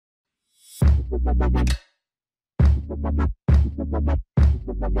Thank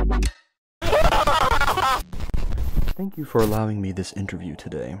you for allowing me this interview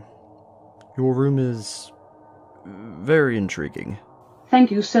today. Your room is very intriguing.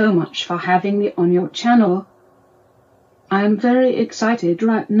 Thank you so much for having me on your channel. I am very excited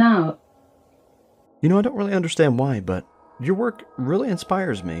right now. You know, I don't really understand why, but your work really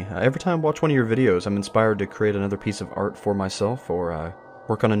inspires me. Every time I watch one of your videos, I'm inspired to create another piece of art for myself or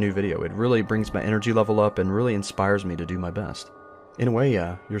work on a new video. It really brings my energy level up and really inspires me to do my best. In a way,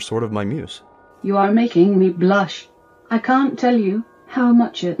 you're sort of my muse. You are making me blush. I can't tell you how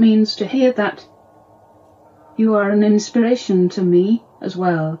much it means to hear that. You are an inspiration to me as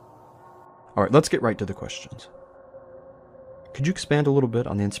well. Alright, let's get right to the questions. Could you expand a little bit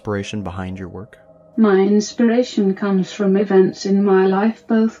on the inspiration behind your work? My inspiration comes from events in my life,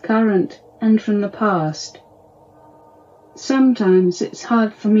 both current and from the past. Sometimes it's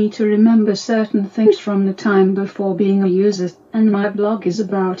hard for me to remember certain things from the time before being a user, and my blog is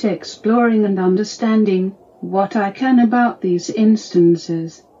about exploring and understanding what I can about these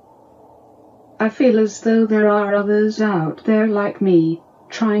instances. I feel as though there are others out there like me,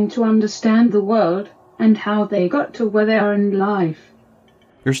 trying to understand the world and how they got to where they are in life.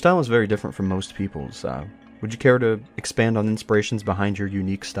 Your style is very different from most people's. Would you care to expand on inspirations behind your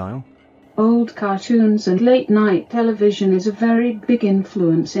unique style? Old cartoons and late-night television is a very big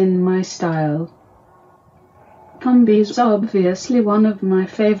influence in my style. Combi is obviously one of my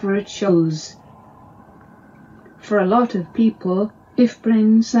favorite shows. For a lot of people, it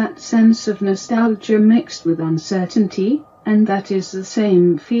brings that sense of nostalgia mixed with uncertainty, and that is the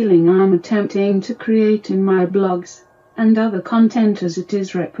same feeling I'm attempting to create in my blogs and other content, as it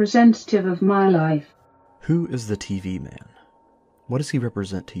is representative of my life. Who is the TV man? What does he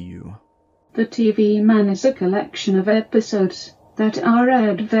represent to you? The TV man is a collection of episodes that are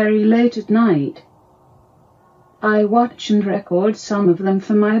aired very late at night. I watch and record some of them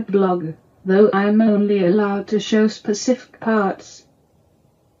for my blog, though I'm only allowed to show specific parts.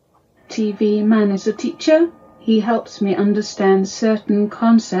 TV man is a teacher. He helps me understand certain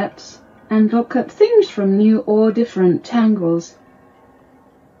concepts and look at things from new or different angles.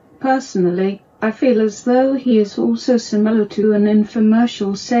 Personally, I feel as though he is also similar to an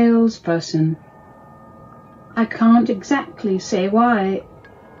infomercial salesperson. I can't exactly say why.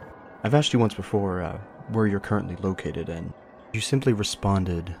 I've asked you once before where you're currently located, and you simply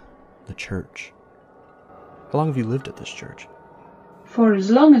responded, the church. How long have you lived at this church? For as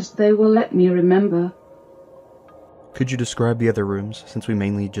long as they will let me remember. Could you describe the other rooms, since we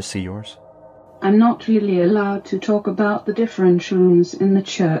mainly just see yours? I'm not really allowed to talk about the different rooms in the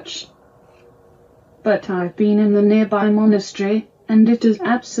church. But I've been in the nearby monastery, and it is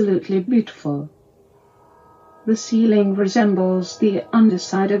absolutely beautiful. The ceiling resembles the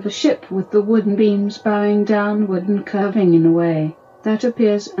underside of a ship, with the wooden beams bowing downward and curving in a way that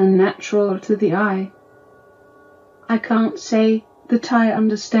appears unnatural to the eye. I can't say that I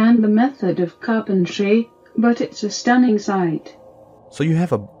understand the method of carpentry, but it's a stunning sight. So you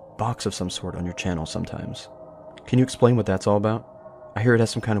have a box of some sort on your channel sometimes. Can you explain what that's all about? I hear it has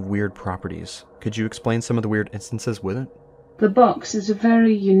some kind of weird properties. Could you explain some of the weird instances with it? The box is a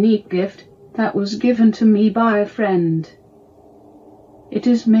very unique gift that was given to me by a friend. It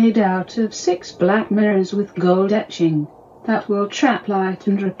is made out of 6 black mirrors with gold etching that will trap light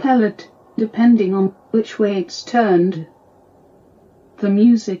and repel it, depending on which way it's turned. The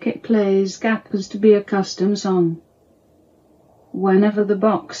music it plays happens to be a custom song. Whenever the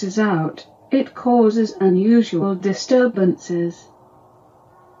box is out, it causes unusual disturbances.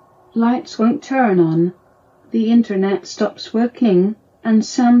 Lights won't turn on, the internet stops working, and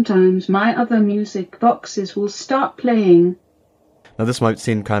sometimes my other music boxes will stop playing. Now this might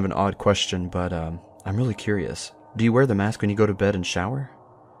seem kind of an odd question, but I'm really curious. Do you wear the mask when you go to bed and shower?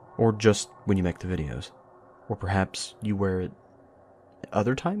 Or just when you make the videos? Or perhaps you wear it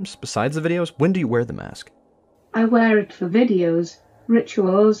other times besides the videos? When do you wear the mask? I wear it for videos,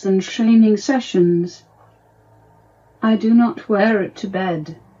 rituals, and training sessions. I do not wear it to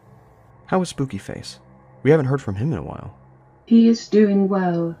bed. How is Spooky Face? We haven't heard from him in a while. He is doing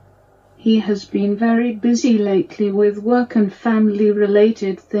well. He has been very busy lately with work and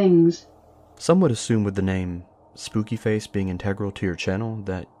family-related things. Some would assume with the name Spooky Face being integral to your channel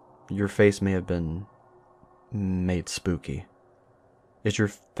that your face may have been made spooky. Is your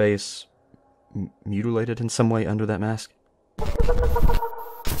face mutilated in some way under that mask?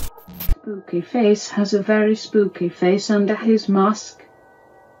 Spooky Face has a very spooky face under his mask.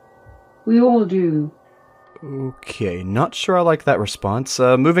 We all do. Okay, not sure I like that response.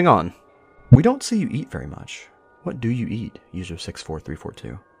 Moving on. We don't see you eat very much. What do you eat,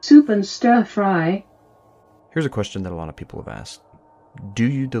 User64342? soup and stir fry. Here's a question that a lot of people have asked. Do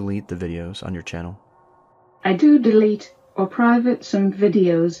you delete the videos on your channel? I do delete or private some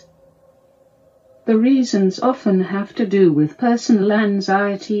videos. The reasons often have to do with personal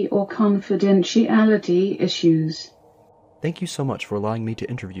anxiety or confidentiality issues. Thank you so much for allowing me to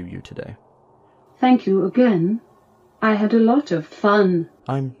interview you today. Thank you again. I had a lot of fun.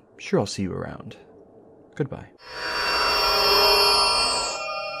 I'm sure I'll see you around. Goodbye.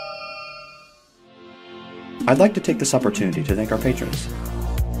 I'd like to take this opportunity to thank our patrons.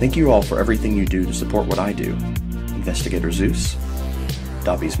 Thank you all for everything you do to support what I do. Investigator Zeus,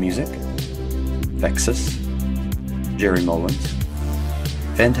 Dobby's Music, Vexus, Jerry Mullins,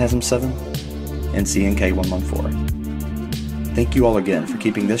 Phantasm7, and CNK114. Thank you all again for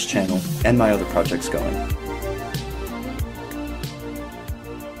keeping this channel and my other projects going.